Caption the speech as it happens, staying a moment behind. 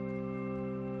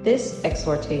This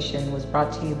exhortation was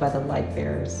brought to you by the Light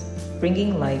Bearers,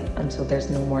 bringing light until there's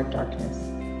no more darkness.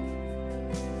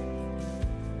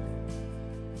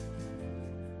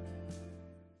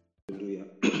 Hallelujah.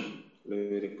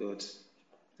 Glory to God.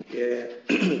 Yeah,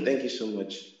 thank you so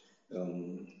much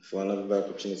for another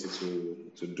opportunity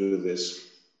to do this.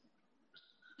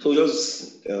 So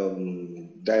just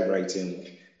dive right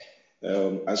in.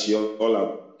 As you're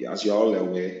all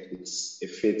aware, it's a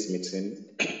faith meeting,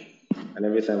 and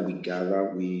every time we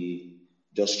gather, we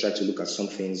just try to look at some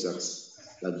things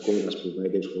that God has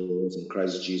provided for us in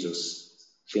Christ Jesus,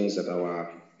 things that are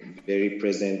very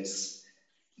present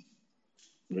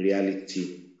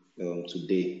reality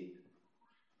today.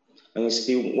 And we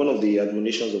see one of the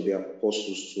admonitions of the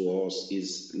apostles to us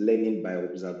is learning by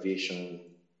observation.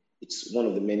 It's one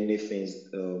of the many things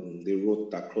they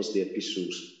wrote across the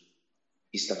epistles,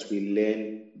 is that we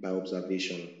learn by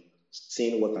observation,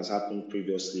 seeing what has happened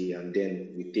previously, and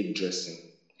then we take dressing.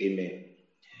 Amen.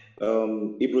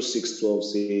 Hebrews 6:12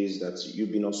 says that you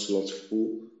be not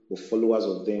slothful, but followers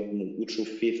of them who through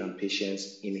faith and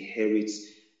patience inherit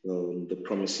the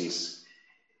promises.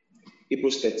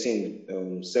 Hebrews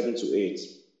 13, 7-8,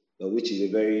 which is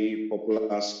a very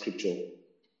popular scripture,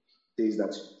 says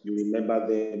that you remember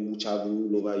them which have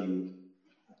ruled over you,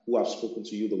 who have spoken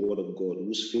to you the word of God,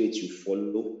 whose faith you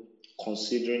follow,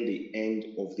 considering the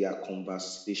end of their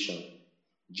conversation.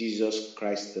 Jesus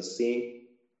Christ the same,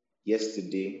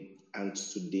 yesterday and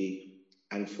today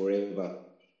and forever.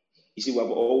 You see, we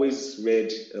have always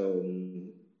read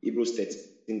Hebrews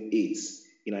 13:8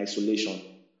 in isolation.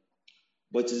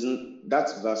 But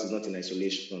that verse is not in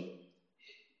isolation.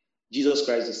 Jesus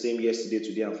Christ the same yesterday,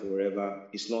 today, and forever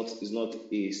is not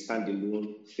a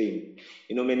standalone thing.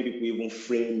 You know, many people even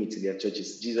frame it in their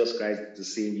churches. Jesus Christ the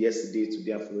same yesterday,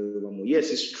 today, and forevermore. Yes,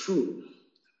 it's true.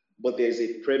 But there's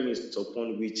a premise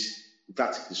upon which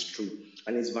that is true.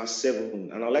 And it's verse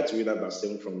 7. And I'd like to read that verse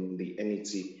 7 from the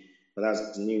NET. But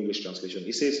that's the New English translation.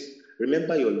 It says,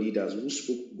 remember your leaders who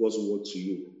spoke God's word to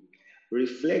you.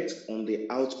 Reflect on the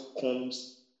outcome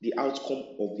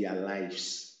of their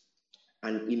lives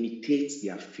and imitate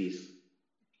their faith.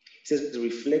 It says to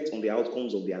reflect on the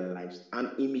outcomes of their lives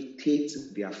and imitate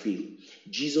their faith.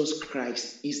 Jesus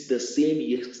Christ is the same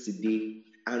yesterday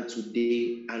and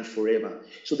today and forever.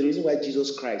 So the reason why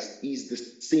Jesus Christ is the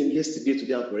same yesterday,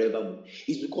 today, and forever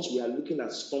is because we are looking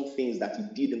at some things that he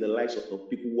did in the lives of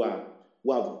people who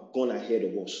have gone ahead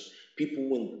of us. People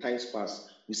who in times past,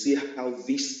 we see how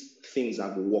these things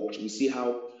have worked. We see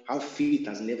how faith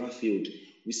has never failed.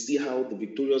 We see how the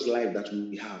victorious life that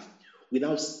we have. We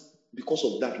now, because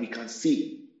of that, we can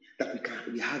say that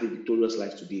we have a victorious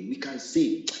life today. We can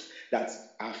say that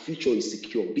our future is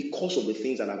secure because of the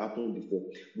things that have happened before.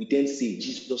 We then say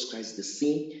Jesus Christ is the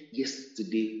same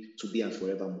yesterday, today, and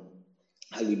forevermore.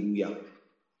 Hallelujah.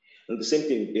 And the same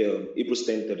thing, Hebrews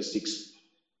 10:36.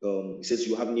 It says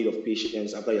you have need of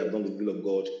patience after you have done the will of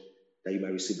God, that you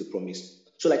might receive the promise.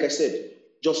 So like I said,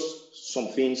 just some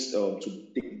things to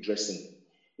take dressing.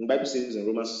 The Bible says in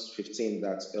Romans 15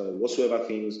 that whatsoever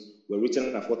things were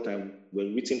written aforetime were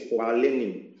written for our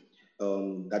learning,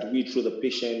 that we through the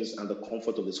patience and the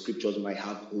comfort of the scriptures might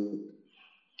have hope.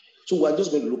 So we're just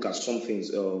going to look at some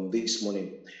things this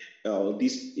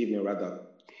evening rather.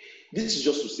 This is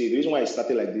just to say, the reason why I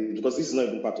started like this, because this is not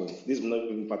even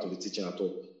part of the teaching at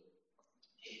all.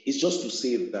 It's just to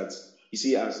say that, you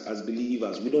see, as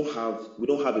believers, we don't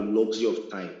have a luxury of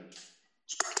time.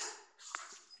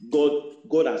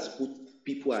 God has put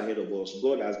people ahead of us.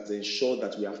 God has ensured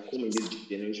that we have come in this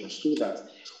generation so that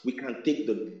we can take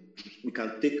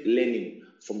learning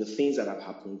from the things that have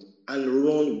happened and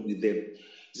run with them.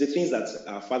 It's the things that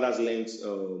our fathers learned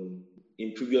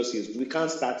in previous years. We can't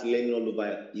start learning all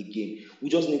over again. We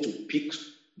just need to pick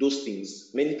those things.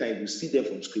 Many times we see them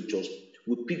from scriptures.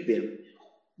 We pick them,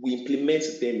 we implement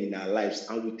them in our lives,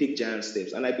 and we take giant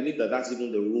steps. And I believe that that's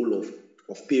even the role of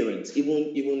parents.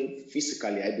 Even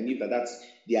physically, I believe that that's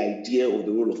the idea of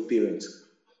the role of parents.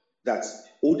 That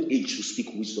old age should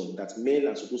speak wisdom. That men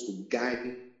are supposed to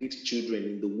guide children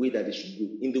in the way that they should go,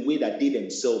 in the way that they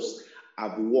themselves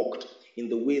have walked, in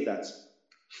the way that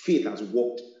faith has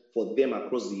walked for them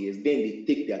across the years. Then they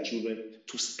take their children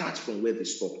to start from where they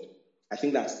stopped. I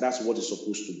think that's what it's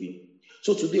supposed to be.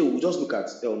 So today we'll just look at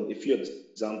a few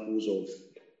examples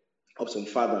of some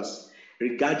fathers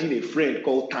regarding a friend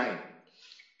called time.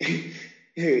 I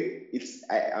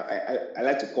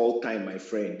like to call time my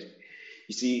friend.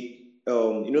 You see,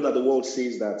 you know that the world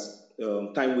says that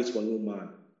time waits for no man,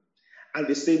 and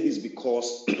they say this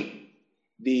because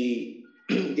they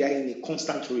are in a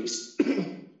constant race.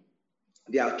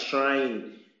 They are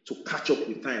trying to catch up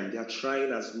with time. They are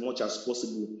trying as much as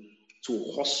possible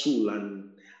to hustle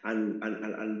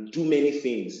and do many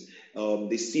things.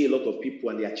 They see a lot of people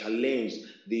and they are challenged.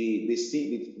 They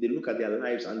look at their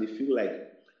lives and they feel like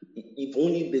if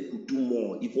only they could do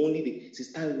more. If only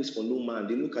since time waits for no man.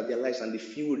 They look at their lives and they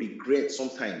feel regret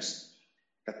sometimes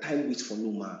that time waits for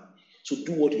no man. So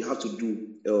do what you have to do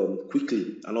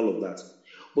quickly and all of that.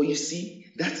 But you see,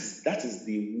 that is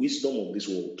the wisdom of this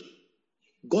world.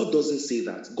 God doesn't say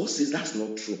that. God says that's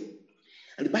not true.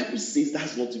 And the Bible says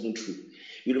that's not even true.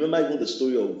 You remember even the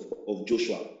story of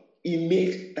Joshua. He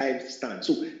made time stand.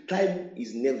 So time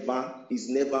is never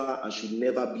and should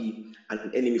never be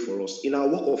an enemy for us. In our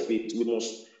walk of faith, we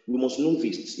must know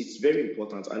this. It's very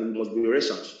important, and we must be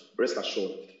rest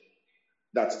assured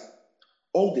that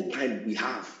all the time we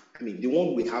have, the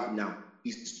one we have now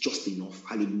is just enough.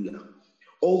 Hallelujah.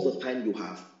 All the time you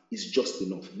have is just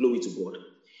enough. Glory to God.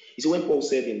 You see, when Paul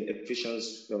said in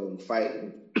Ephesians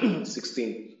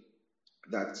 5:16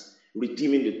 that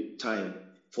redeeming the time,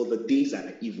 for the days are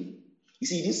evil. You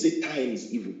see, he didn't say time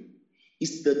is evil.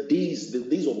 It's the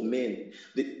days of men.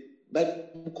 The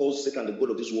Bible calls Satan the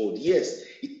god of this world. Yes,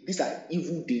 these are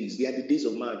evil days. They are the days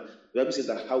of man. The Bible says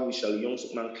that how we shall young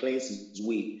man cleanse his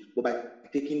way, but by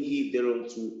taking heed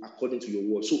thereunto according to your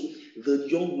word. So the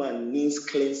young man needs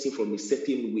cleansing from a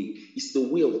certain way. It's the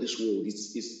way of this world.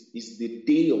 It's the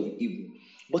day of evil.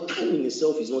 But time in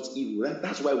itself is not evil.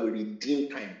 That's why we redeem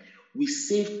time. We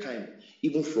save time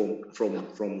even from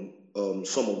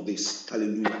some of this.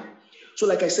 Hallelujah. So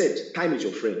like I said, time is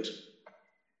your friend.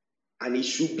 And it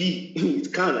should be,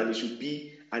 it should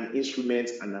be an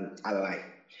instrument and an ally.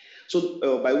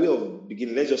 So by way of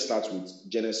beginning, let's just start with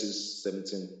Genesis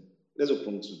 17. Let's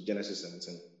open to Genesis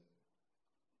 17.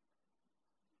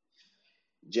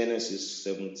 Genesis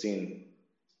 17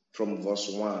 from verse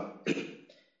 1.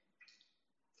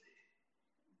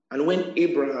 And when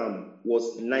Abraham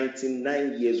was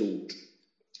 99 years old,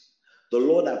 the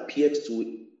Lord appeared to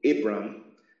Abraham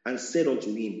and said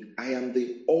unto him, I am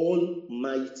the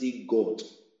Almighty God.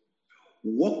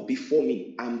 Walk before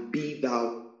me and be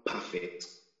thou perfect.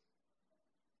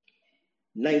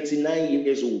 99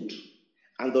 years old.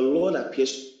 And the Lord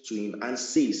appears to him and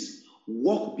says,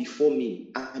 walk before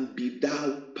me and be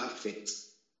thou perfect.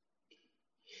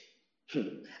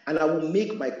 And I will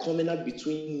make my covenant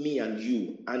between me and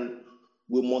you, and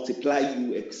will multiply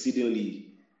you exceedingly.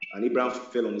 And Abraham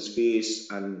fell on his face,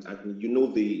 and you know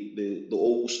the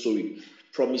whole story.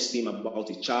 Promised him about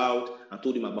a child and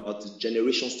told him about the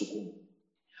generations to come.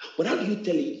 But how do you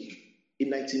tell a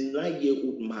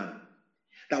 99-year-old man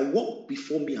that walk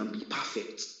before me and be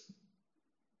perfect?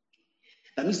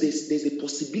 That means there's a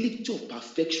possibility of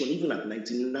perfection even at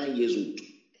 99 years old.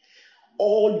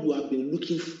 All you have been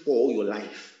looking for all your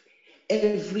life,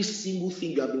 every single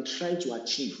thing you have been trying to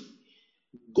achieve,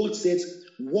 God says,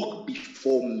 walk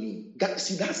before me. That's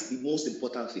the most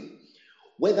important thing.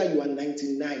 Whether you are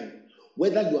 99,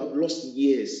 whether you have lost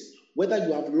years, whether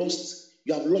you have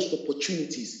lost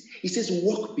opportunities, He says,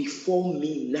 walk before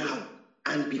me now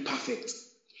and be perfect.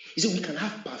 You see, we can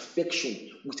have perfection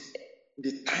with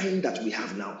the time that we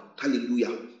have now.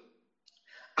 Hallelujah.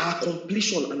 Our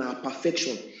completion and our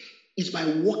perfection is by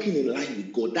walking in line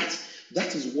with God.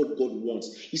 That is what God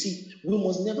wants. You see, we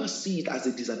must never see it as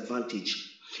a disadvantage.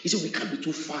 You see, we can't be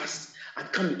too fast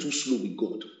and can't be too slow with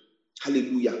God.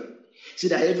 Hallelujah. See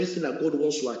that everything that God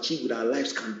wants to achieve with our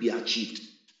lives can be achieved.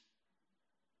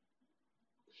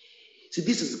 See,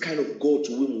 this is the kind of God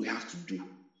to whom we have to do.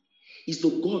 It's the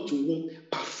God to whom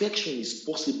perfection is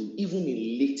possible even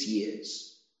in late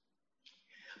years.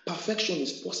 Perfection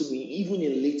is possible even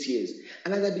in late years.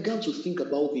 And as I began to think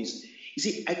about this, you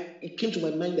see, it came to my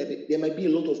mind that there might be a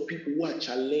lot of people who are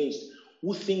challenged,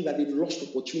 who think that they've lost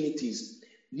opportunities.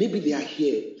 Maybe they are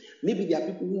here. Maybe there are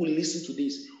people who will listen to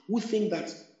this, who think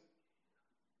that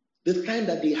the time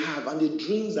that they have and the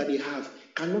dreams that they have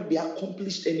cannot be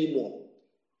accomplished anymore.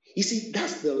 You see,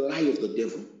 that's the lie of the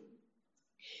devil.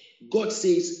 God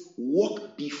says,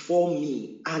 walk before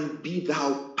me and be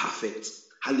thou perfect.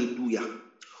 Hallelujah.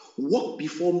 Walk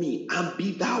before me and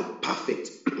be thou perfect.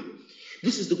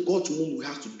 This is the God to whom we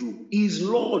have to do. He is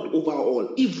Lord over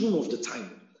all, even of the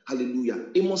time. Hallelujah.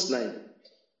 Amos 9.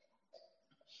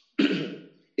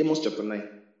 Amos chapter 9.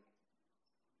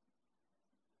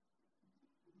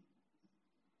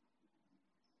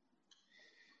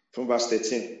 From verse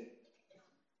 13.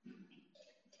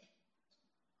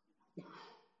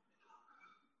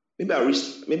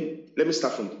 Let me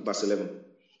start from verse 11.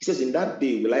 He says, in that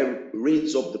day will I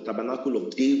raise up the tabernacle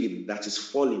of David that is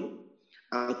fallen,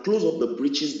 and close up the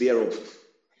breaches thereof.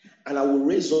 And I will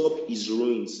raise up his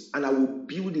ruins, and I will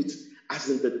build it as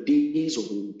in the days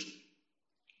of old,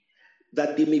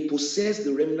 that they may possess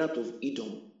the remnant of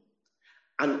Edom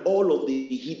and all of the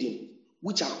hidden,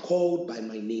 which are called by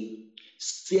my name,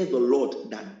 saith the Lord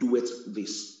that doeth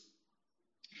this.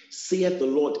 Saith the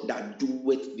Lord that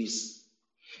doeth this.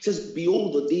 It says,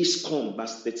 behold, the days come,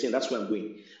 verse 13, that's where I'm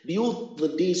going. Behold,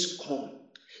 the days come,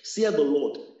 saith the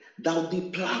Lord, that the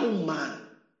plowman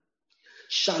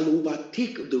shall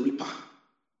overtake the reaper,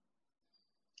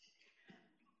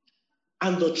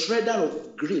 and the treader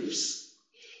of grapes,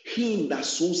 him that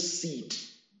sows seed.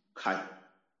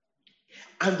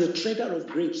 And the treader of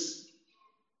grapes,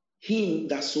 him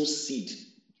that sows seed.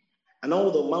 And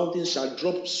all the mountains shall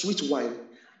drop sweet wine,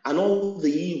 and all the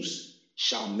hills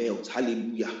shall melt.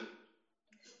 Hallelujah.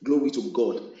 Glory to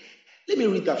God. Let me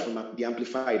read that from the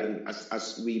Amplified, and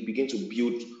as we begin to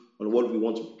build on what we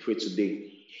want to pray today.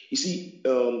 You see,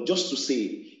 just to say,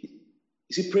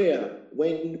 you see, prayer,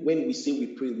 when we say we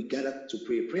pray, we gather to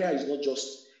pray. Prayer is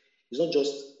not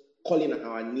just calling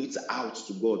our needs out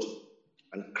to God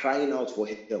and crying out for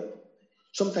help.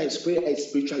 Sometimes prayer is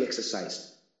spiritual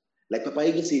exercise. Like Papa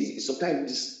even says,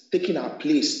 sometimes it's taking our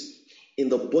place in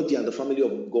the body and the family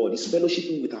of God. It's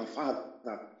fellowshipping with our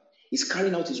Father. It's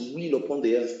carrying out His will upon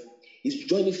the earth. It's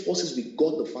joining forces with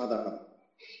God the Father.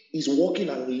 He's walking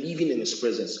and living in His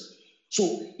presence.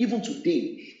 So even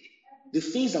today, the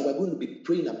things that we're going to be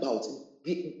praying about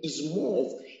is more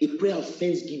of a prayer of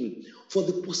thanksgiving for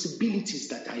the possibilities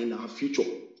that are in our future.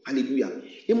 Hallelujah.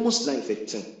 Amos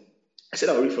 9:13. I said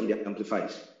I'll read from the Amplified.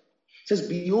 It says,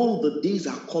 behold, the days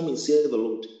are coming, saith the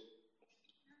Lord,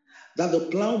 that the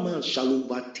plowman shall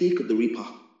overtake the reaper,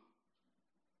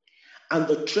 and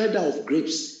the treader of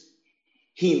grapes,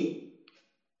 him.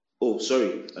 Oh,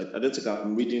 sorry, I don't think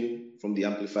I'm reading from the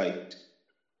Amplified.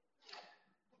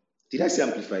 Did I say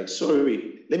Amplified?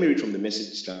 Sorry, let me read from the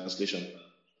Message translation.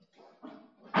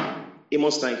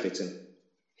 Amos 9:13.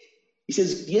 It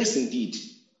says, yes, indeed,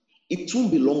 it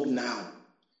won't be long now.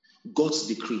 God's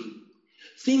decree.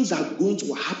 Things are going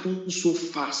to happen so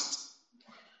fast.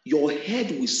 Your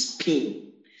head will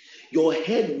spin. Your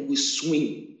head will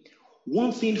swim.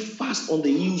 One thing fast on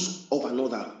the heels of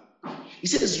another. He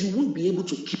says you won't be able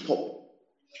to keep up.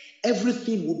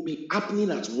 Everything will be happening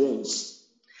at once.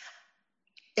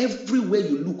 Everywhere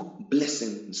you look,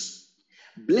 blessings.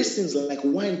 Blessings are like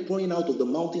wine pouring out of the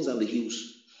mountains and the hills.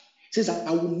 He says,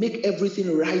 I will make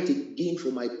everything right again for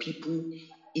my people,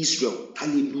 Israel.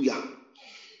 Hallelujah.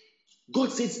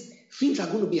 God says things are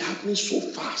going to be happening so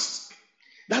fast.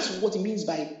 That's what it means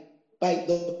by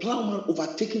the plowman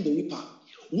overtaking the reaper.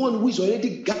 One who is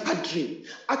already gathering.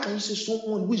 How can you say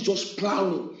someone who is just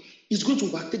plowing is going to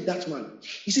overtake that man?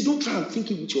 You see, don't try and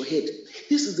think it with your head.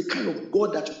 This is the kind of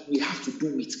God that we have to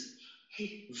do with.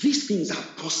 These things are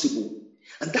possible.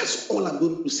 And that's all I'm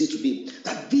going to say today.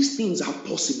 That these things are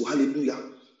possible. Hallelujah.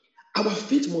 Our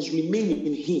faith must remain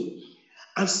in Him.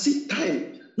 And see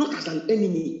time not as an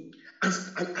enemy.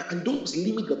 And don't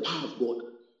limit the power of God.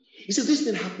 You see, this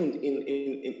thing happened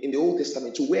in the Old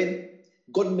Testament to when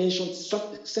God mentioned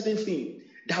certain thing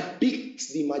that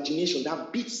beats the imagination,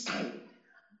 that beats time.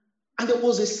 And there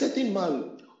was a certain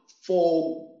man,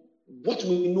 for what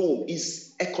we know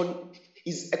is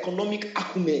economic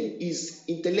acumen, is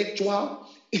intellectual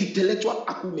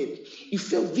acumen. He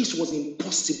felt this was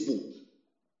impossible.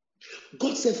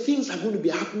 God said things are going to be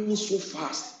happening so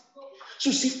fast.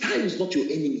 So see, time is not your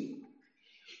enemy.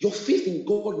 Your faith in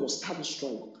God must stand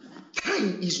strong.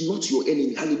 Time is not your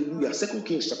enemy. Hallelujah. 2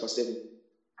 Kings chapter 7.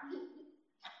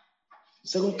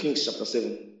 2 Kings chapter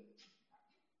 7.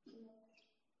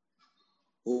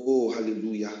 Oh,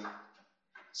 hallelujah.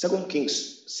 2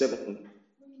 Kings 7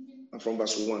 and from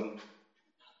verse 1.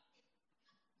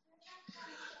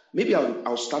 Maybe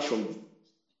I'll start from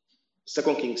 2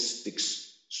 Kings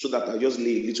 6 so that I'll just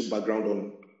lay a little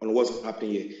background on what's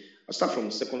happening here. I'll start from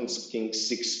 2 Kings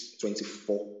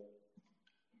 6:24.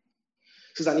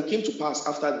 It says, and it came to pass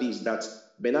after this that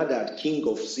Ben-Hadad, king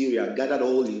of Syria, gathered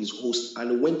all his hosts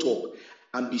and went up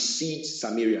and besieged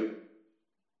Samaria.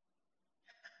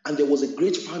 And there was a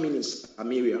great famine in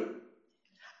Samaria.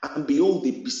 And behold,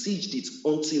 they besieged it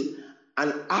until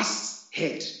an ass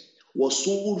head was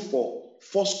sold for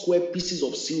 4 square pieces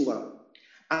of silver,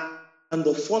 and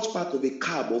the 4th part of a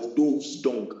cab of dove's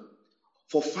dung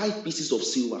for 5 pieces of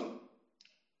silver.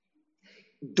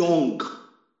 Dung.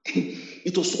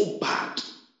 It was so bad.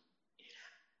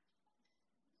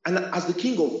 And as the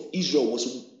king of Israel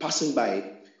was passing by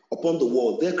upon the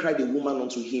wall, there cried a woman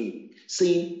unto him,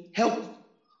 saying, help,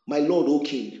 my lord, O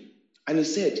king. And he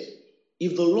said,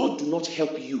 if the Lord do not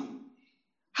help you,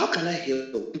 how can I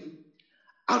help?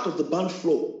 Out of the barn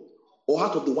floor or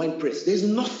out of the winepress, there is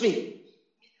nothing.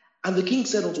 And the king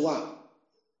said unto her,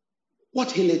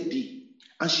 what aileth thee?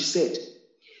 And she said,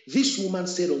 this woman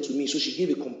said unto me, so she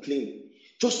gave a complaint,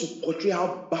 just to portray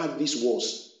how bad this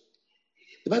was.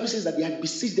 The Bible says that they had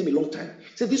besieged them a long time.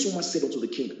 It said, this woman said unto the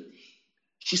king,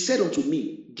 she said unto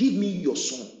me, give me your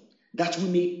son, that we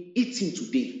may eat him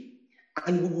today,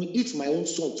 and we will eat my own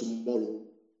son tomorrow.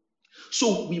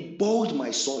 So we boiled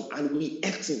my son, and we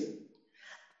ate him.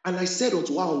 And I said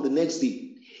unto her on the next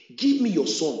day, give me your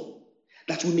son,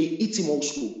 that we may eat him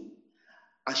also.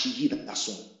 And she hid that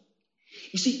son.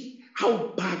 You see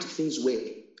how bad things were.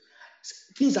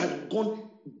 Things had gone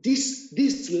this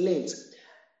length.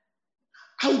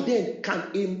 How then can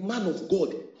a man of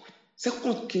God,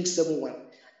 2 Kings 7:1,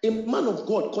 a man of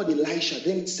God called Elisha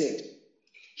then said,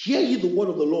 hear ye the word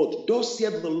of the Lord, thus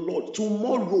saith the Lord,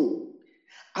 tomorrow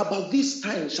about this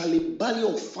time shall a barley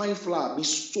of fine flour be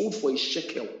sold for a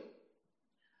shekel,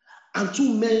 and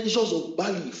 2 measures of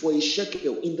barley for a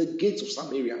shekel in the gates of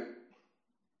Samaria.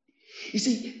 You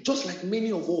see, just like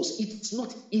many of us, it's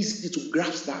not easy to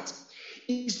grasp that.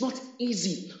 It's not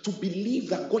easy to believe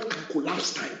that God can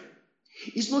collapse time.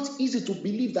 It's not easy to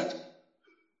believe that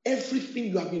everything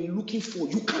you have been looking for,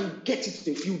 you can get it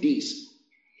in a few days.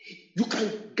 You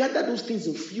can gather those things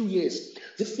in a few years.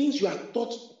 The things you have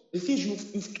thought, the things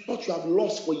you've thought you have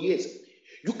lost for years,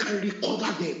 you can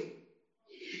recover them.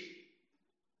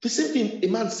 The same thing a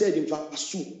man said in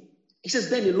verse 2. He says,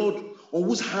 then the Lord, on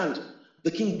whose hand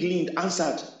the king gleaned,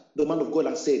 answered the man of God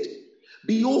and said,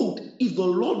 behold, if the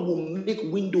Lord will make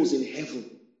windows in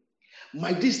heaven,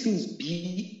 might these things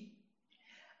be?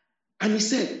 And he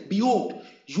said, behold,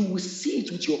 you will see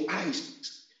it with your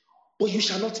eyes, but you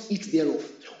shall not eat thereof.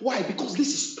 Why? Because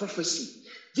this is prophecy.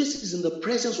 This is in the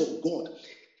presence of God.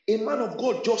 A man of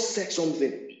God just said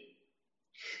something.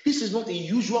 This is not a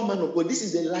usual man of God. This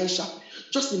is Elisha.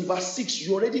 Just in verse 6,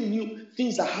 you already knew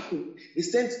things that happened. They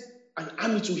sent an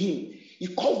army to him. He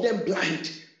called them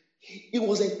blind. He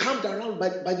was encamped around by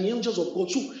the angels of God.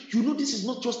 So you know this is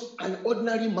not just an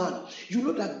ordinary man. You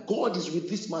know that God is with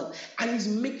this man and he's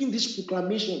making these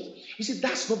proclamations. You see,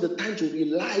 that's not the time to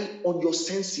rely on your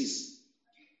senses.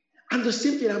 And the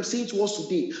same thing I'm saying to us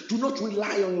today, do not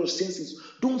rely on your senses.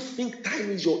 Don't think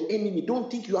time is your enemy. Don't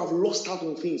think you have lost out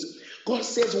on things. God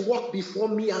says, walk before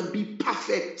me and be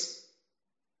perfect.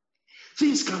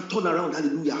 Things can turn around.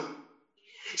 Hallelujah.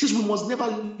 He says we must never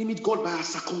limit God by our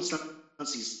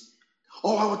circumstances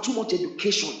or our too much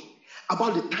education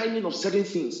about the timing of certain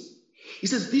things. He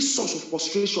says this source of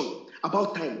frustration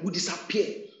about time will disappear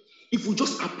if we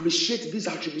just appreciate this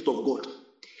attribute of God.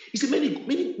 You see,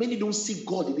 many don't see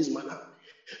God in this manner.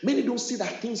 Many don't see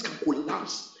that things can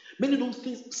collapse. Many don't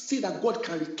see that God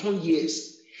can return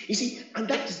years. You see, and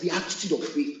that is the attitude of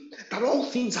faith, that all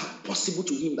things are possible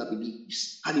to him that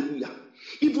believes. Hallelujah.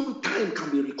 Even time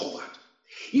can be recovered.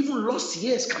 Even lost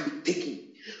years can be taken.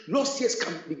 Lost years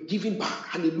can be given back.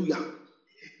 Hallelujah.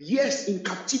 Years in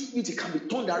captivity can be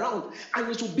turned around and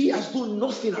it will be as though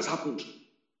nothing has happened.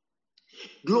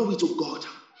 Glory to God.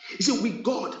 You see, with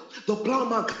God, the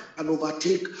plowman can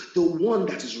overtake the one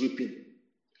that is reaping.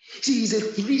 See, it's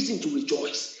a reason to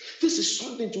rejoice. This is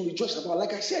something to rejoice about.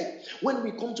 Like I said, when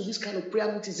we come to this kind of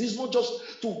prayer meetings, it's not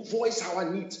just to voice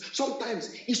our needs.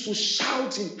 Sometimes it's to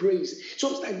shout in praise.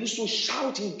 Sometimes it's to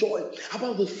shout in joy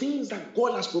about the things that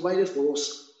God has provided for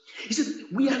us. He said,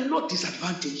 we are not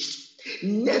disadvantaged.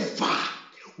 Never.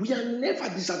 We are never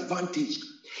disadvantaged.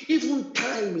 Even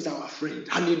time is our friend.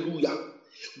 Hallelujah.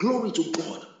 Glory to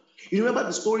God. You remember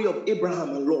the story of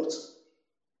Abraham and Lot.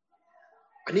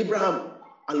 And Abraham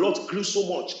and Lot grew so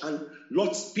much, and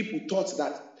Lot's people thought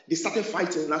that they started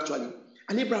fighting actually.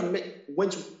 And Abraham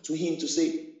went to him to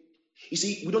say, you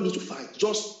see, we don't need to fight.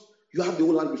 Just you have the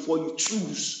whole land before you,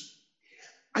 choose.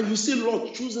 And you see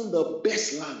Lot choosing the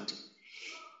best land.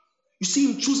 You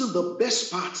see him choosing the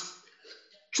best part,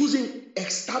 choosing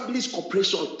established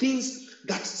cooperation, things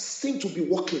that seem to be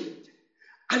working.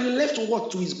 And he left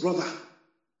what to his brother?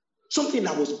 Something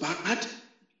that was bad,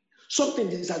 something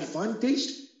disadvantaged.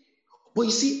 But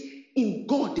you see, in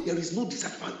God, there is no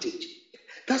disadvantage.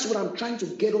 That's what I'm trying to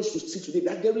get us to see today,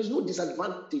 that there is no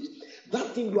disadvantage.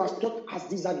 That thing you have thought as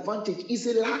disadvantage is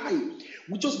a lie.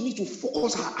 We just need to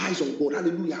focus our eyes on God.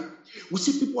 Hallelujah. We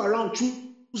see people around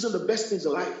choosing the best things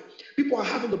in life. People are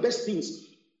having the best things,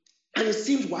 and it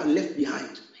seems we are left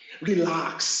behind.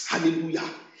 Relax. Hallelujah.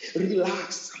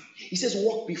 Relax. He says,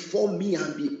 walk before me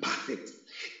and be perfect.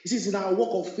 He says, in our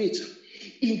walk of faith,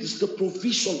 it is the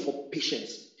provision for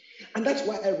patience. And that's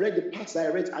why I read the parts that I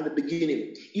read at the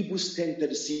beginning, Hebrews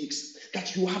 10:36,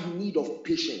 that you have need of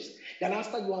patience. That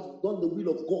after you have done the will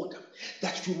of God,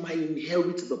 that you might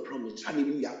inherit the promise.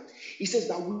 Hallelujah. He says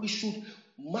that we should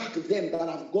Mark them that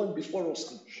have gone before us.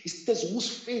 It says, whose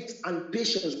faith and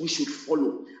patience we should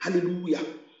follow. Hallelujah.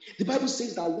 The Bible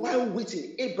says that while waiting,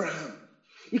 Abraham,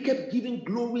 he kept giving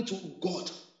glory to God.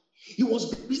 He was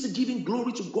busy giving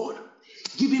glory to God,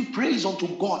 giving praise unto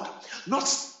God, not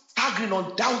staggering or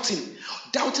doubting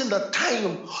the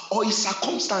time or his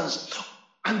circumstance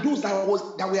and those that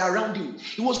were around him.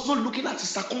 He was not looking at his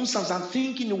circumstance and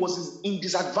thinking he was in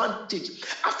disadvantage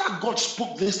after God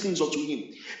spoke these things unto him.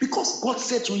 Because God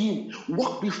said to him,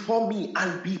 walk before me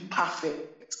and be perfect.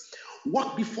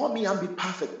 Walk before me and be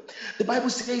perfect. The Bible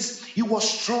says he was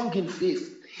strong in faith,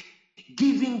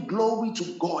 giving glory to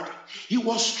God. He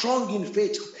was strong in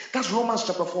faith. That's Romans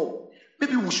chapter 4.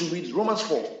 Maybe we should read Romans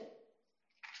 4.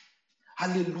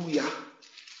 Hallelujah.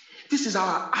 This is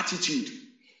our attitude.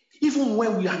 Even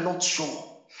when we are not sure,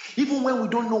 even when we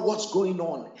don't know what's going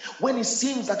on, when it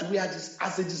seems that we are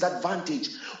at a disadvantage,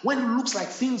 when it looks like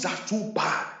things are too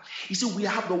bad, you see, we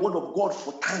have the word of God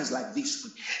for times like this.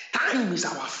 Time is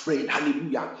our friend.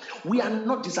 Hallelujah. We are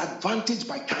not disadvantaged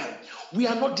by time. We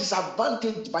are not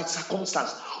disadvantaged by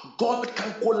circumstance. God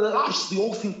can collapse the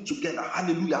whole thing together.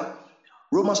 Hallelujah.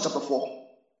 Romans chapter 4.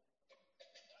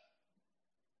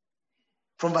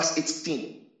 From verse 18.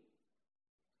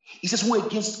 He says, who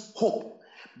against hope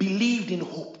believed in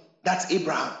hope. That's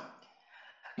Abraham.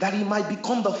 That he might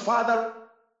become the father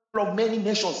of many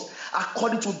nations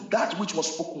according to that which was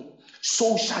spoken.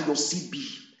 So shall your seed be.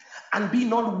 And be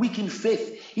not weak in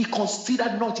faith, he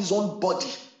considered not his own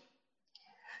body,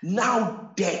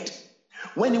 now dead,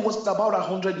 when he was about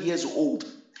 100 years old,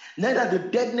 neither the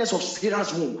deadness of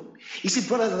Sarah's womb. You see,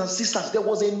 brothers and sisters, there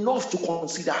was enough to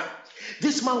consider.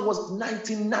 This man was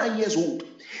 99 years old.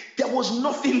 There was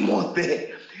nothing more there.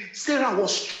 Sarah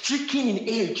was stricken in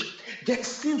age. There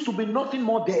seems to be nothing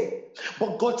more there.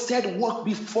 But God said, walk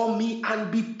before me and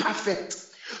be perfect.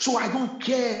 So I don't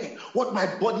care what my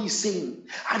body is saying.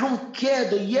 I don't care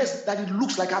the years that it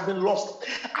looks like I've been lost.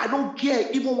 I don't care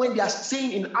even when they are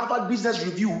saying in Harvard Business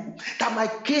Review that my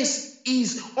case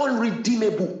is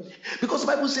unredeemable. Because the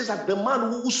Bible says that the man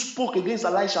who spoke against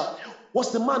Elisha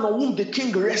was the man on whom the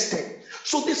king rested.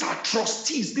 So these are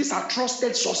trustees. These are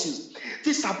trusted sources.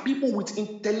 These are people with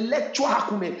intellectual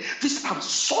acumen. These are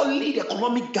solid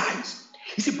economic guys.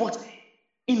 You see, but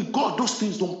in God, those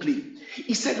things don't play.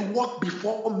 He said, walk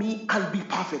before me and be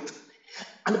perfect.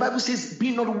 And the Bible says,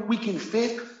 be not weak in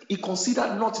faith. He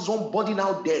considered not his own body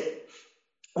now dead,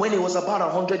 when he was about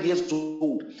 100 years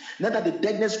old, neither the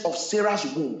deadness of Sarah's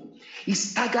womb. He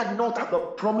staggered not at the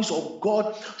promise of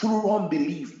God through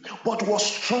unbelief, but was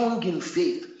strong in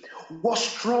faith,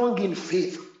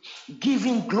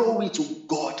 giving glory to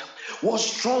God, was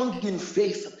strong in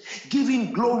faith,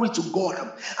 giving glory to God,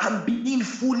 and being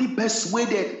fully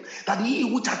persuaded that he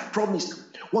which had promised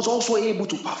was also able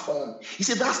to perform. He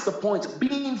said, that's the point,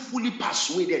 being fully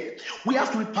persuaded. We have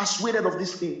to be persuaded of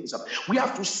these things. We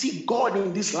have to see God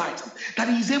in this light, that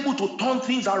he is able to turn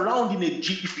things around in a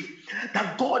jiffy,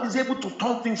 that God is able to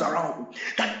turn things around,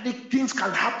 that the things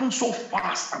can happen so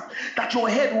fast that your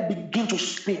head will begin to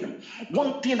spin.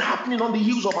 One thing happening on the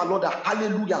heels of another.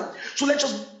 Hallelujah. So let's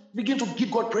just begin to give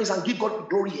God praise and give God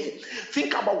glory here.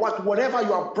 Think about whatever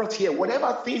you have brought here,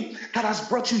 whatever thing that has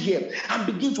brought you here, and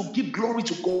begin to give glory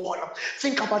to God.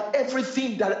 Think about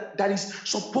everything that is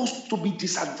supposed to be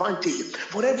disadvantaged.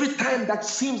 For every time that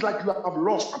seems like you have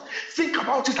lost, think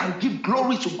about it and give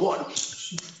glory to God.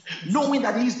 Knowing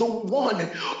that he's the one,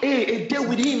 a day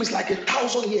with him is like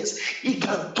 1,000 years. He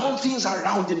can turn things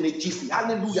around in a jiffy.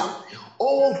 Hallelujah.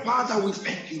 Oh, Father, we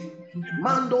thank you.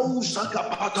 Mando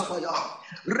Zakapatabaya,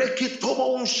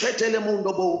 Rekitobo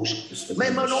Shetelemundo Bosh,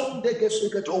 Memanon de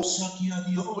Gefigatos.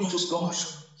 Glory to God.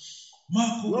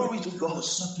 Glory to God.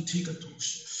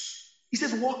 He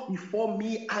says, walk before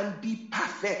me and be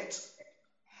perfect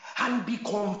and be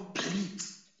complete.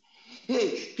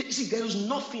 Hey, see, there is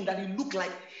nothing that it looked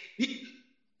like.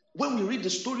 When we read the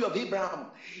story of Abraham,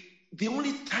 the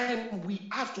only time we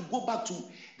have to go back to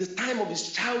the time of his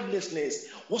childlessness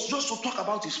was just to talk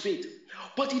about his faith.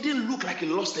 But he didn't look like he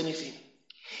lost anything.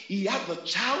 He had the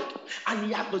child and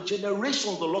he had the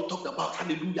generations the Lord talked about.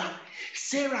 Hallelujah.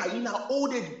 Sarah in her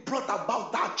old age brought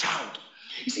about that child.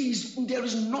 You see, there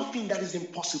is nothing that is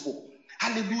impossible.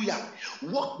 Hallelujah.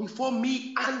 Walk before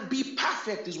me and be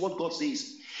perfect is what God says.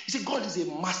 You see, God is a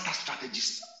master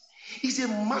strategist. He's a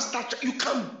master. You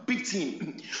can't beat him.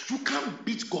 You can't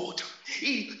beat God.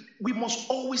 We must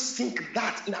always think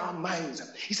that in our minds.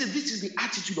 He said, this is the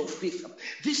attitude of faith.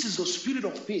 This is the spirit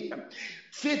of faith.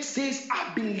 Faith says, I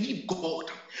believe God.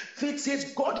 Faith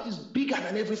says, God is bigger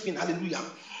than everything. Hallelujah.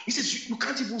 He says, you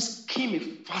can't even scheme a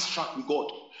fast track with God.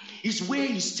 His way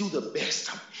is still the best.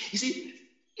 You see,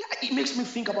 It makes me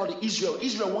think about Israel.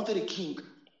 Israel wanted a king.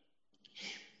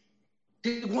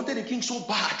 They wanted a king so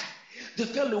bad. They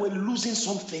felt they were losing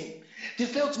something. They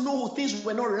felt no, things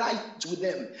were not right with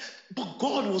them. But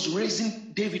God was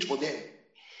raising David for them.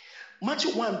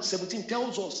 Matthew 1:17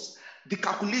 tells us the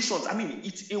calculations. I mean,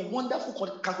 it's a wonderful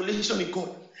calculation in God.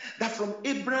 That from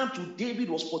Abraham to David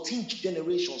was 14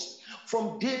 generations.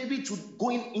 From David to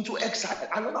going into exile,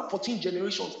 another 14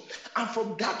 generations. And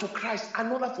from that to Christ,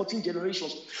 another 14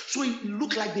 generations. So it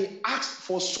looked like they asked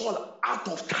for Saul out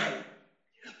of time.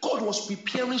 God was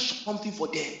preparing something for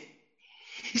them.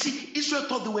 You see, Israel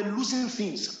thought they were losing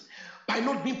things by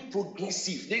not being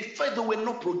progressive. They felt they were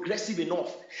not progressive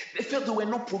enough. They felt they were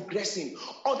not progressing.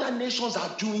 Other nations are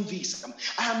doing this.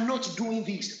 I am not doing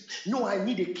this. No, I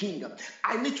need a king.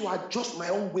 I need to adjust my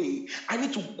own way. I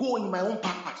need to go in my own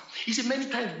path. You see, many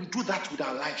times we do that with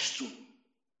our lives too.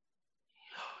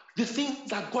 The things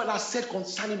that God has said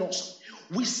concerning us,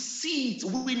 we see it,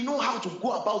 we know how to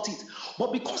go about it.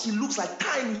 But because it looks like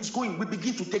time is going, we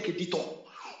begin to take a detour.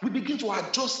 We begin to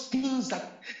adjust things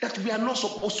that we are not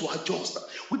supposed to adjust.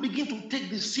 We begin to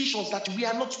take decisions that we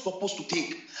are not supposed to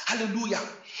take. Hallelujah.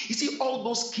 You see, all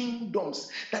those kingdoms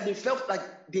that they felt like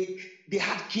they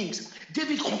had kings,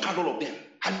 David conquered all of them.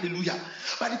 Hallelujah.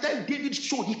 By the time David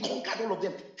showed, he conquered all of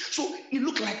them. So it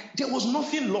looked like there was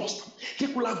nothing lost. They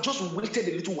could have just waited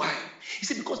a little while. You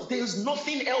see, because there is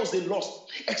nothing else they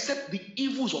lost except the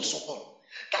evils of Saul.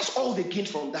 That's all they gained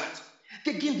from that.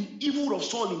 They gained the evil of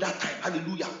Saul in that time.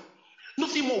 Hallelujah.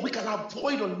 Nothing more. We can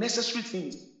avoid unnecessary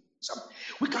things.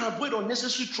 We can avoid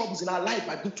unnecessary troubles in our life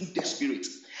by being too desperate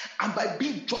and by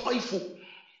being joyful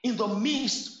in the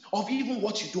midst of even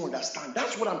what you don't understand.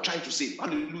 That's what I'm trying to say.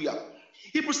 Hallelujah.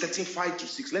 Hebrews 13,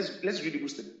 5-6. Let's read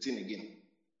Hebrews 13 again.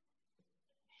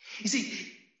 You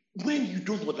see, when you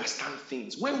don't understand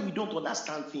things, when we don't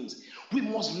understand things, we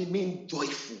must remain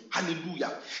joyful.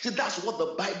 Hallelujah. See, that's what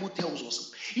the Bible tells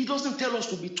us. It doesn't tell us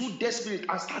to be too desperate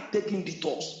and start taking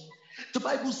detours. The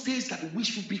Bible says that we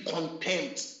should be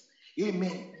content.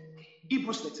 Amen.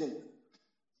 Hebrews 13.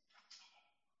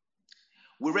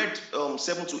 We read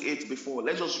 7-8 before.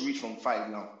 Let's just read from 5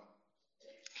 now.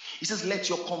 It says, let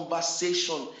your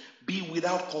conversation be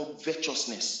without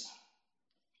covetousness,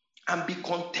 and be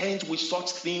content with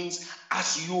such things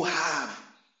as you have.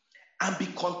 And be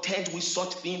content with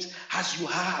such things as you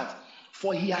have.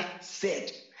 For he hath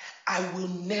said, I will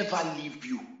never leave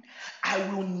you. I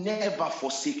will never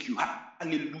forsake you.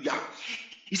 Hallelujah.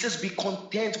 He says, be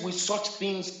content with such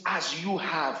things as you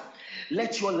have.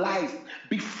 Let your life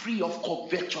be free of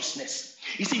covetousness.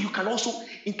 You see, you can also,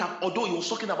 although he was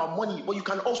talking about money, but you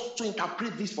can also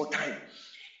interpret this for time.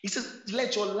 He says,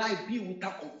 let your life be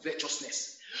without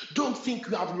covetousness. Don't think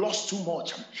you have lost too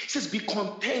much. He says, be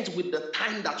content with the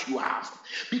time that you have.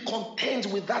 Be content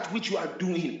with that which you are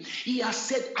doing. He has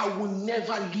said, I will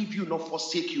never leave you nor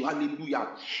forsake you. Hallelujah.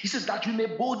 He says that you may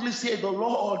boldly say, the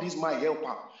Lord is my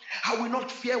helper. I will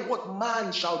not fear what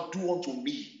man shall do unto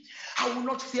me. I will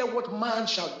not fear what man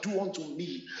shall do unto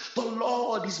me. The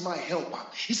Lord is my helper.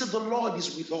 He said the Lord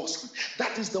is with us.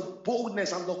 That is the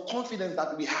boldness and the confidence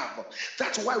that we have.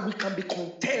 That's why we can be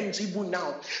content even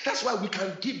now. That's why we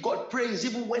can give God praise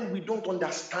even when we don't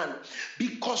understand.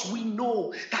 Because we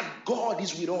know that God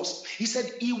is with us. He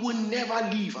said he will never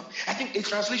leave. I think a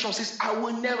translation says, I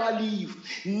will never leave.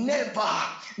 Never,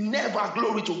 never.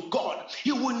 Glory to God.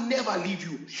 He will never leave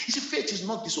you. You see, faith is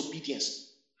not disobedience.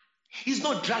 He's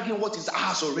not dragging what is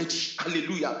ours already.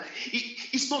 Hallelujah.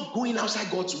 It's not going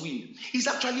outside God's will. He's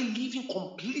actually living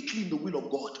completely in the will of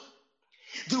God.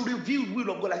 The revealed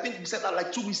will of God. I think we said that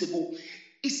like 2 weeks ago.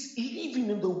 Is living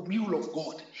in the will of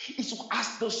God. It's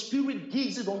as the Spirit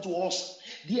gives it unto us,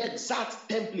 the exact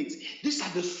templates. These are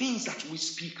the things that we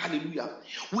speak. Hallelujah.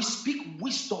 We speak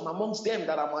wisdom amongst them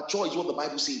that are mature, is what the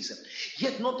Bible says.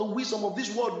 Yet not the wisdom of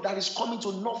this world that is coming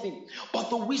to nothing,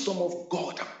 but the wisdom of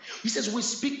God. He says we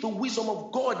speak the wisdom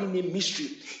of God in a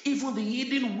mystery, even the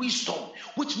hidden wisdom,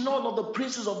 which none of the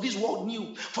princes of this world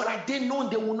knew. For had they known,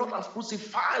 they would not have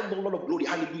crucified the Lord of glory.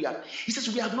 Hallelujah. He says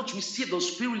we have not received the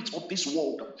spirit of this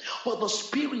world, but the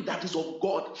spirit that is of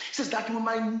God. He says that we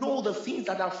might know the things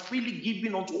that are freely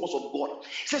given unto us of God.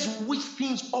 He says which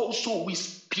things also we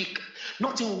speak,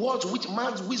 not in words which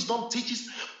man's wisdom teaches,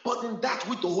 but in that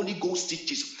which the Holy Ghost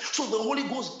teaches. So the Holy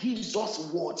Ghost gives us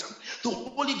words. The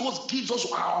Holy Ghost gives us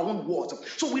our own words.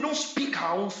 So we don't speak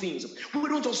our own things. We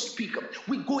don't just speak.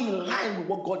 We go in line with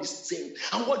what God is saying.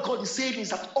 And what God is saying is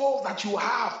that all that you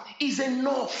have is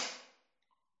enough.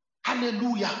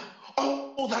 Hallelujah.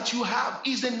 All that you have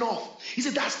is enough. He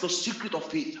said that's the secret of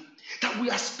faith. That we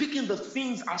are speaking the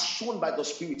things as shown by the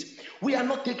Spirit. We are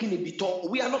not taking a detour.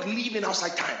 We are not living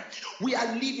outside time. We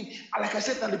are living, like I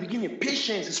said at the beginning,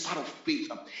 patience is part of faith.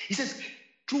 He says,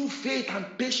 through faith and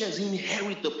patience,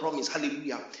 inherit the promise.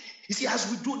 Hallelujah. You see,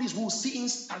 as we do this, we will see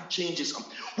instant changes.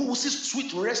 We will see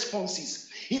sweet responses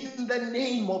in the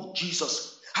name of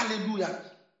Jesus. Hallelujah.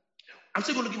 I'm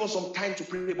still going to give us some time to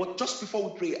pray, but just before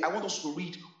we pray, I want us to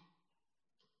read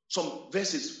some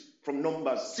verses from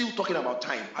Numbers, still talking about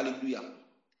time. Hallelujah.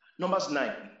 Numbers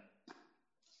 9.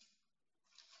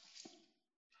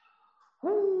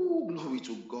 Ooh, glory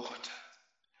to God.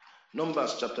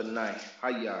 Numbers chapter 9.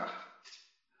 Hiya.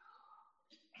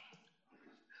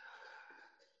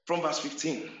 From verse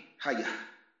 15. Hiya.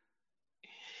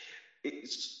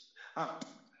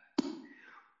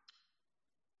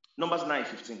 Numbers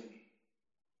 9:15.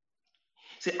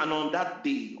 Say, and on that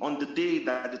day, on the day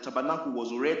that the tabernacle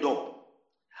was reared up,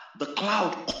 the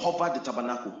cloud covered the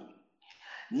tabernacle,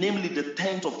 namely the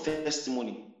tent of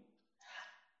testimony.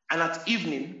 And at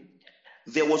evening,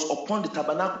 there was upon the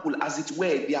tabernacle, as it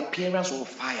were, the appearance of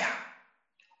fire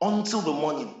until the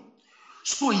morning.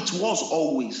 So it was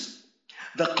always.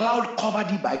 The cloud covered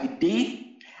it by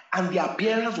day, and the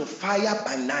appearance of fire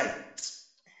by night.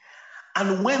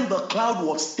 And when the cloud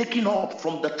was taken up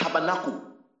from the tabernacle,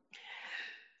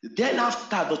 then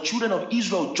after the children of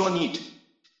Israel journeyed,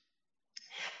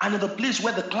 and in the place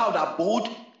where the cloud abode,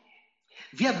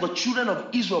 there the children of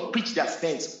Israel preached their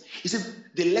tents. He said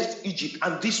they left Egypt,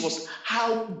 and this was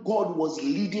how God was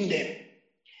leading them.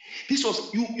 This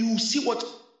was, you see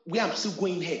where I'm still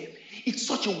going here. It's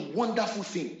such a wonderful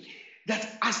thing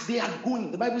that as they are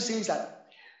going, the Bible says that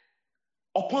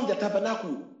upon the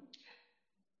tabernacle,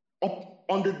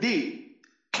 on the day,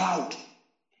 cloud,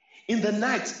 in the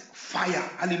night, fire.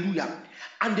 Hallelujah.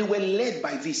 And they were led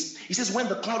by this. He says when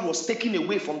the cloud was taken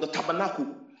away from the tabernacle,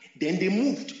 then they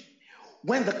moved.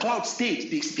 When the cloud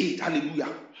stayed, they stayed. Hallelujah.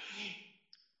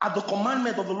 At the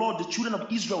commandment of the Lord, the children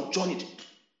of Israel journeyed.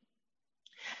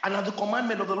 And at the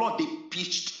commandment of the Lord, they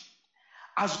pitched.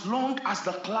 As long as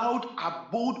the cloud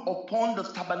abode upon the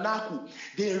tabernacle,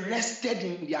 they rested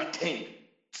in their tent.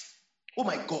 Oh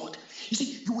my God. You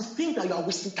see, you would think that you are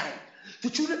wasting time.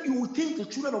 You would think the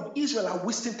children of Israel are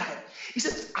wasting time. He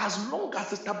says, as long as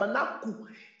the tabernacle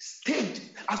stayed,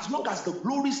 as long as the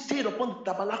glory stayed upon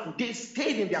the tabernacle, they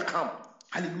stayed in their camp.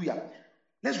 Hallelujah.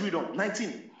 Let's read on.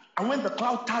 19. And when the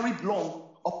cloud tarried long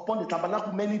upon the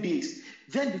tabernacle many days,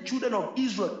 then the children of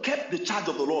Israel kept the charge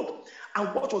of the Lord.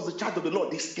 And what was the charge of the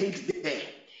Lord? They stayed there.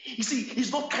 You see,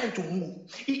 it's not time to move.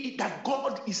 That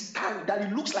God is tiring, that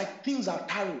it looks like things are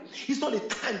tiring. It's not a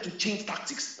time to change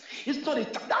tactics. It's not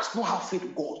that's not how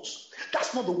faith goes.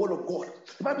 That's not the word of God.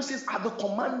 The Bible says, at the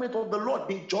commandment of the Lord,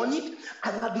 they journeyed,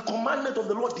 and at the commandment of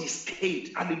the Lord, they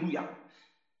stayed. Hallelujah.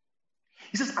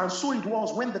 He says, and so it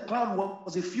was when the cloud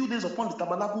was a few days upon the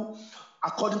tabernacle,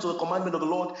 according to the commandment of the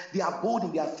Lord, they abode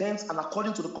in their tents, and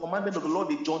according to the commandment of the Lord,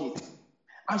 they journeyed.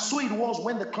 And so it was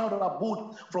when the cloud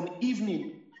abode from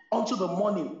evening unto the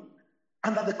morning,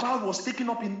 and that the cloud was taken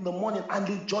up in the morning, and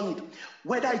they journeyed.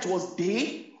 Whether it was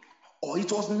day or it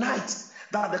was night,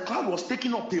 that the cloud was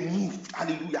taken up, they moved.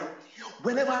 Hallelujah.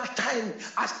 Whenever time,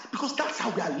 because that's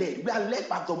how we are led. We are led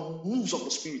by the moves of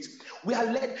the Spirit. We are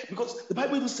led because the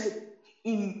Bible even said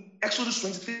in Exodus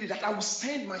 23 that I will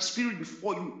send my Spirit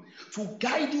before you to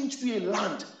guide you into a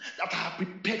land that I have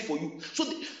prepared for you. So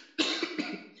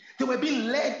they were being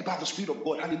led by the Spirit of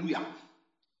God. Hallelujah.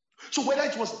 So whether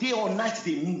it was day or night,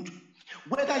 they moved.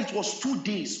 Whether it was 2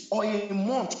 days or a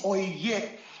month or a year,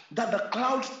 that the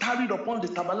cloud tarried upon the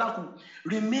tabernacle,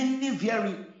 remaining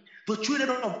therein, the children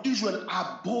of Israel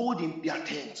abode in their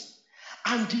tents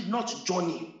and did not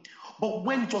journey. But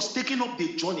when it was taken up,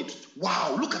 they journeyed.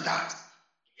 Wow, look at that.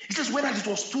 It says whether it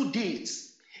was 2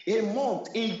 days, a month,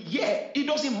 a year, it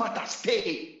doesn't matter,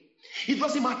 stay. It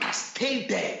doesn't matter, stay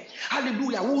there.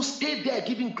 Hallelujah. We'll stay there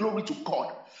giving glory to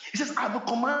God. He says, at the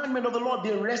commandment of the Lord,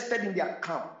 they rested in their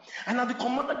camp. And at the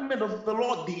commandment of the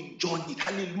Lord, they journeyed.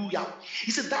 Hallelujah.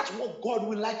 He said, that's what God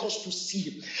would like us to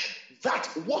see. That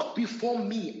walk before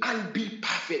me and be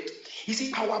perfect. You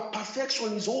see, our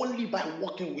perfection is only by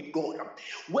walking with God.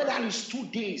 Whether it's 2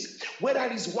 days, whether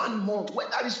it's 1 month,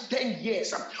 whether it's 10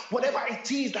 years, whatever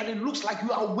it is that it looks like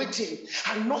you are waiting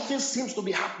and nothing seems to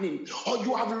be happening, or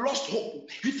you have lost hope,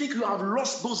 you think you have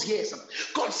lost those years.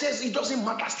 God says it doesn't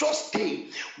matter, just stay.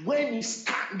 When it's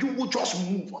time, you will just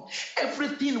move.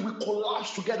 Everything will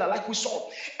collapse together like we saw.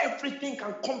 Everything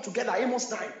can come together.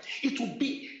 Amos 9. It will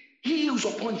be Hills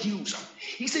upon hills.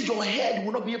 He says your head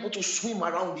will not be able to swim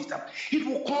around it. It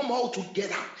will come all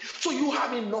together. So you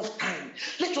have enough time.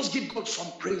 Let us give God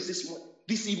some praise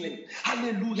this evening.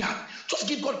 Hallelujah. Just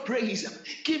give God praise.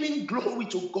 Giving glory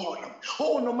to God.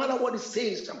 Oh, no matter what it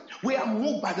says, we are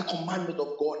moved by the commandment of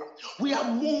God. We are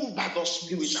moved by the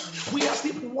Spirit. We are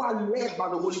people who are led by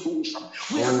the Holy Ghost.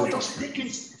 We are not just taking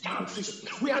chances.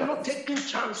 We are not taking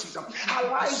chances. Our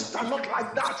lives are not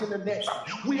like that in the net.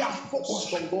 We are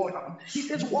focused on God. He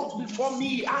says, walk before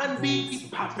me and be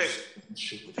perfect.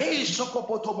 Hey,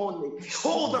 Sokopotomone.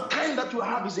 Oh, the time that you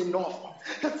have is enough.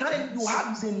 The time you have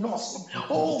is enough.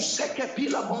 Oh,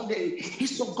 Sekepila Monde.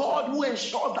 He's the God who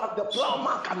ensures that the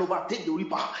plowman can overtake the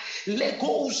reaper.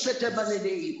 Lego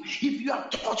Setebanede. If you have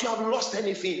thought you have lost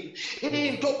anything,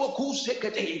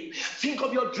 think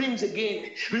of your dreams again.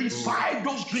 Revive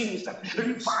those dreams.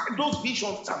 Revive those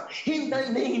visions. In the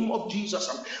name of Jesus.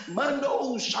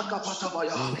 Mando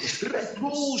Shakapatabaya.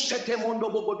 Retro Setemondo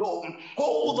Bobodo.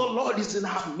 Oh, the Lord is in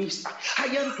our midst.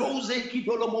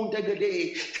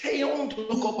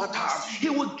 He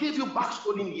will give you back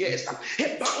stolen years. He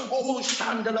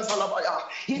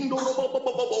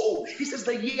says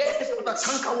the years that the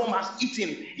cankerworm has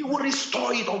eaten, he will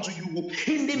restore it unto you.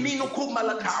 In the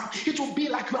it will be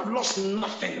like you have lost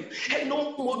nothing.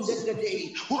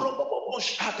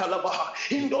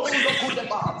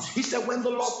 He said, when the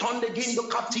Lord turned again the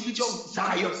captivity of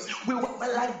Zion, we were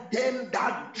like them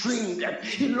that dreamed.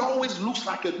 It always looks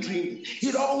like a dream.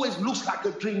 It always looks like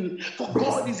a dream. For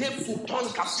God is able to turn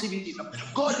captivity.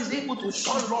 God is able to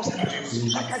turn lost time.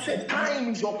 Like I said, time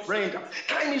is your friend.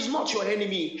 Time is not your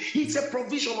enemy. It's a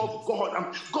provision of God.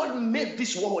 God made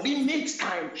this world. He makes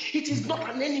time. It is not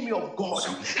an enemy of God.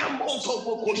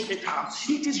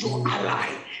 It is your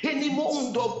ally.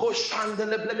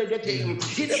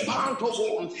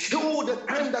 Oh, the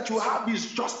time that you have is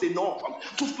just enough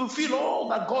to fulfill all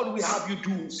that God will have you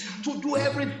do, to do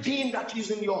everything that is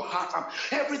in your heart,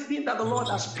 everything that the Lord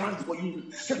has planned for you.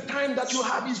 The time that you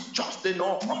have is just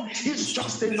enough. It's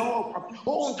just enough.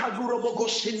 Oh,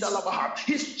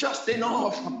 it's just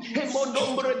enough.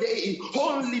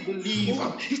 Only believe.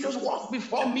 He says, walk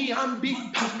before me and be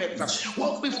perfect.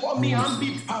 Walk before me and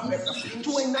be perfect.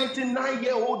 To a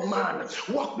 99-year-old man,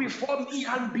 walk before me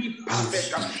and be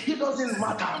perfect. It doesn't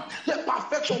matter. The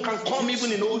perfection can come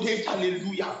even in old age.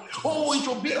 Hallelujah. Oh, it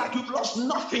will be like you've lost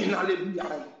nothing.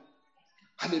 Hallelujah.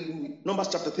 Hallelujah. Numbers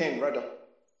chapter 10, rather.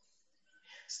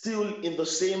 Still in the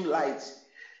same light,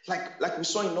 like we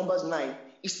saw in Numbers 9,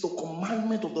 it's the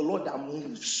commandment of the Lord that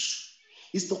moves.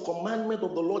 It's the commandment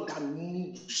of the Lord that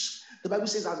moves. The Bible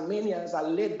says, as many as are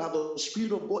led by the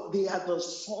Spirit of God, they are the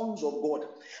sons of God.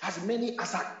 As many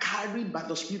as are carried by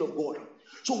the Spirit of God.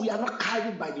 So we are not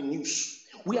carried by the news.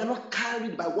 We are not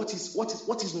carried by what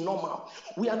is normal.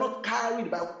 We are not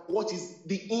carried by what is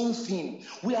the in thing.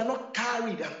 We are not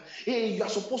carried. Hey, you are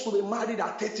supposed to be married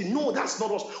at 30. No, that's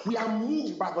not us. We are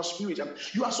moved by the Spirit.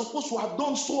 You are supposed to have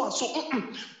done so and so.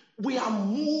 We are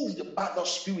moved by the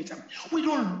Spirit. We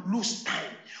don't lose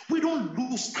time. We don't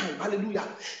lose time. Hallelujah.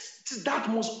 That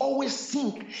must always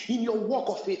sink in your walk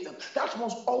of faith. That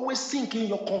must always sink in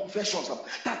your confessions.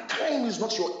 That time is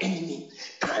not your enemy.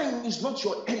 Time is not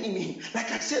your enemy.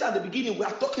 Like I said at the beginning, we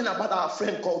are talking about our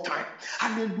friend called time.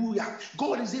 Hallelujah.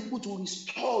 God is able to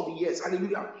restore the years.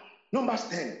 Hallelujah. Numbers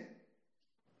 10,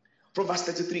 from verse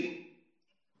 33.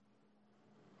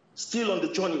 Still on the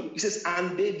journey, he says,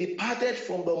 and they departed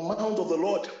from the mount of the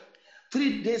Lord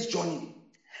 3 days' journey.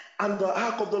 And the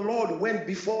ark of the Lord went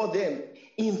before them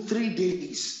in 3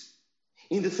 days.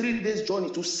 In the 3 days' journey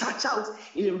to search out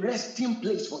a resting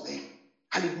place for them.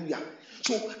 Hallelujah.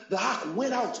 So the ark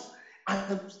went out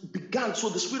and began. So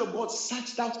the Spirit of God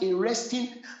searched out a resting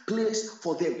place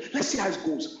for them. Let's see how it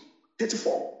goes.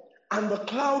 34. And the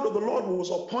cloud of the Lord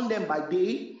was upon them by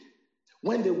day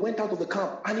when they went out of the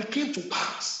camp. And it came to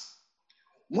pass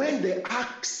when the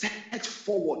ark set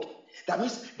forward. That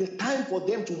means the time for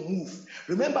them to move.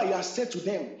 Remember, you have said to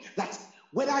them that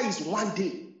whether it's 1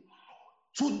 day,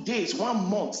 2 days, 1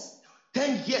 month,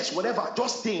 10 years, whatever,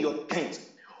 just stay in your tent.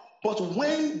 But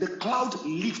when the cloud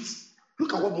lifts,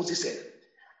 look at what Moses said.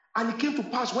 And it came to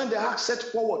pass when the ark set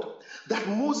forward that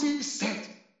Moses said,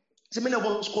 so many of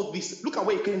us quote this. Look at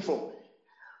where it came from.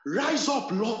 Rise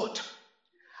up, Lord,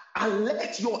 and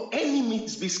let your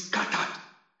enemies be scattered,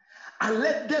 and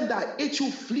let them that hate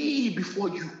you flee before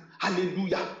you.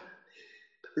 Hallelujah.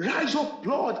 Rise up,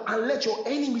 Lord, and let your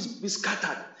enemies be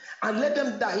scattered, and let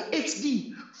them that hate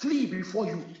thee flee before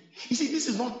you. You see, this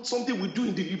is not something we do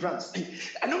in deliverance.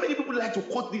 I know many people like to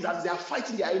quote this as they are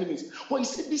fighting their enemies, but you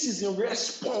see, this is in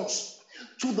response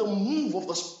to the move of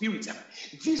the Spirit.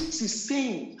 This is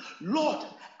saying, Lord,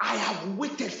 I have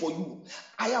waited for you.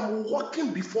 I am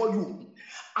walking before you.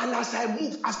 And as I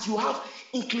move, as you have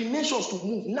inclinations to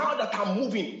move, now that I'm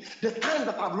moving, the time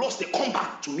that I've lost, they come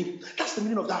back to me. That's the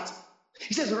meaning of that.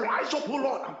 He says, rise up, O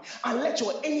Lord, and let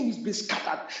your enemies be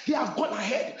scattered. They have gone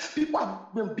ahead. People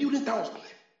have been building towns.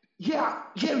 Here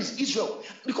is Israel,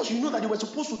 because you know that they were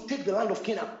supposed to take the land of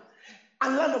Canaan.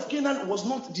 And land of Canaan was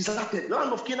not deserted.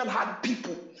 Land of Canaan had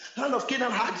people. Land of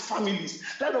Canaan had families.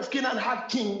 Land of Canaan had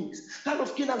kings. Land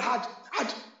of Canaan had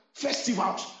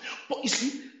festivals. But you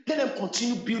see, let them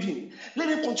continue building. Let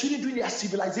them continue doing their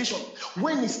civilization.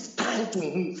 When it's time to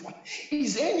move,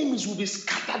 his enemies will be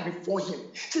scattered before him.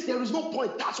 See, there is no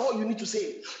point. That's all you need to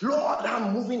say. Lord,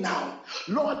 I'm moving now.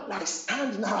 Lord, I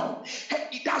stand now.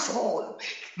 Hey, that's all.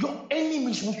 Your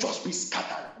enemies will just be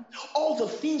scattered. All the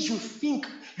things you think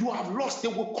you have lost, they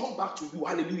will come back to you.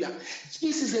 Hallelujah.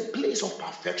 This is a place of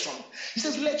perfection. He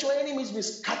says, let your enemies be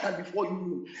scattered before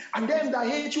you, and them that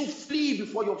hate you flee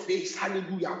before your face.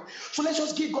 Hallelujah. So let's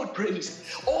just give God praise.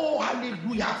 Oh,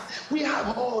 hallelujah. We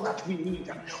have all that we need.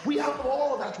 We have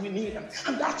all that we need.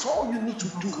 And that's all you need to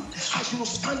do as you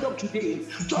stand up today.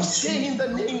 Just say in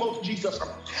the name of Jesus,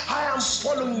 I am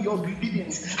following your leading.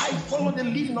 I follow the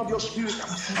leading of your Spirit.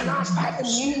 And as I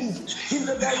move in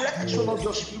the direction of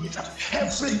your Spirit,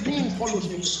 everything follows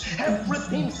me.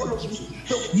 Everything follows me.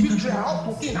 The victory I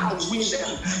ought to win, I'll win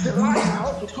them. The life I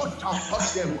ought to touch, I'll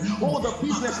touch them. All the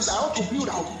businesses I ought to build,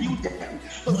 I'll build them.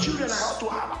 The children I ought to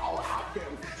have, I'll have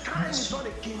them. Time is not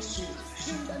against you.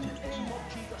 In the name of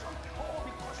Jesus. All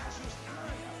because as you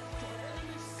stand,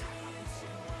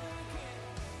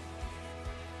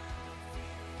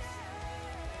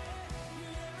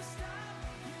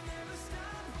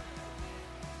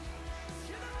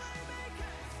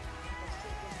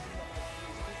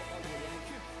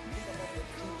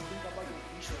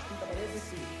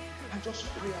 and just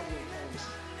pray out in tongues.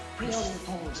 Pray out in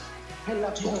tongues.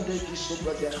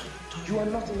 You are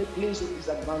not in a place of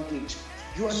disadvantage.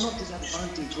 You are not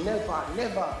disadvantaged. Never,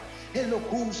 never.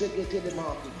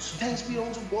 Thanks be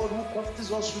unto God who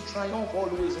causes us to triumph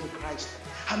always in Christ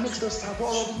and makes the savor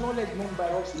of knowledge known by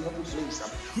us in every place.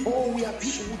 Oh, we are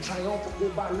people who triumph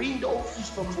over Rindo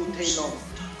Eastern Potato.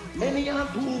 Many are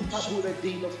doomed to the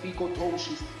day of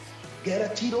Picotosis.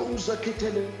 Geratido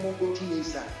Uzaketele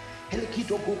Mogotiesa.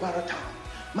 Helkito Gobarata.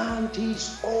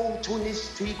 Mantis all tunis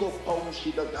trigo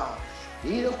ponshi da da.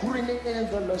 Ira kurine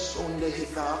the lesson de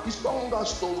heka is longa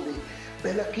stone.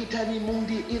 Bella kitani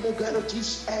mundi ida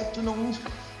garatis afternoons.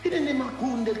 Hidden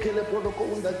makunde kele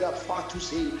protocunda da fatu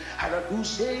say. Haradu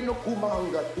say no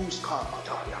kumanga tuska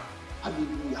bataya.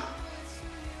 Hallelujah.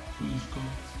 Praise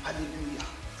God. Hallelujah.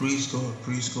 Praise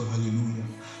God, hallelujah.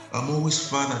 I'm always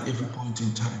Father at every point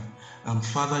in time. I'm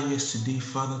Father yesterday,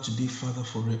 Father today, Father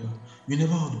forever. You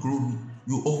never outgrow me.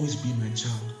 You'll always be my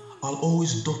child. I'll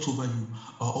always dot over you.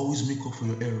 I'll always make up for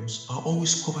your errors. I'll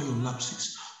always cover your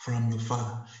lapses, for I'm your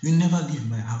Father. You never leave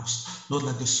my house, not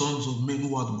like the sons of men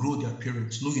who outgrow their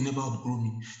parents. No, you never outgrow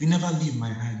me. You never leave my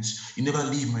hands. You never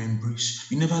leave my embrace.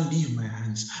 You never leave my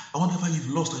hands. And whatever you've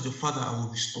lost as your Father, I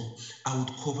will restore. I will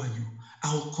cover you.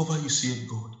 I will cover you, saith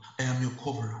God. I am your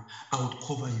coverer. I will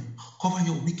cover you. Cover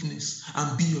your weakness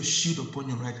and be your shield upon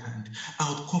your right hand. I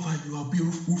will cover you. I'll be a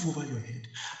roof over your head.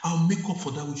 I'll make up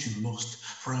for that which you've lost,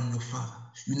 for I am your Father.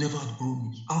 You never outgrow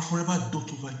me. I'll forever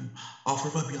dote over you. I'll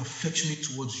forever be affectionate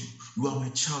towards you. You are my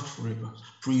child forever.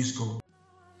 Praise God.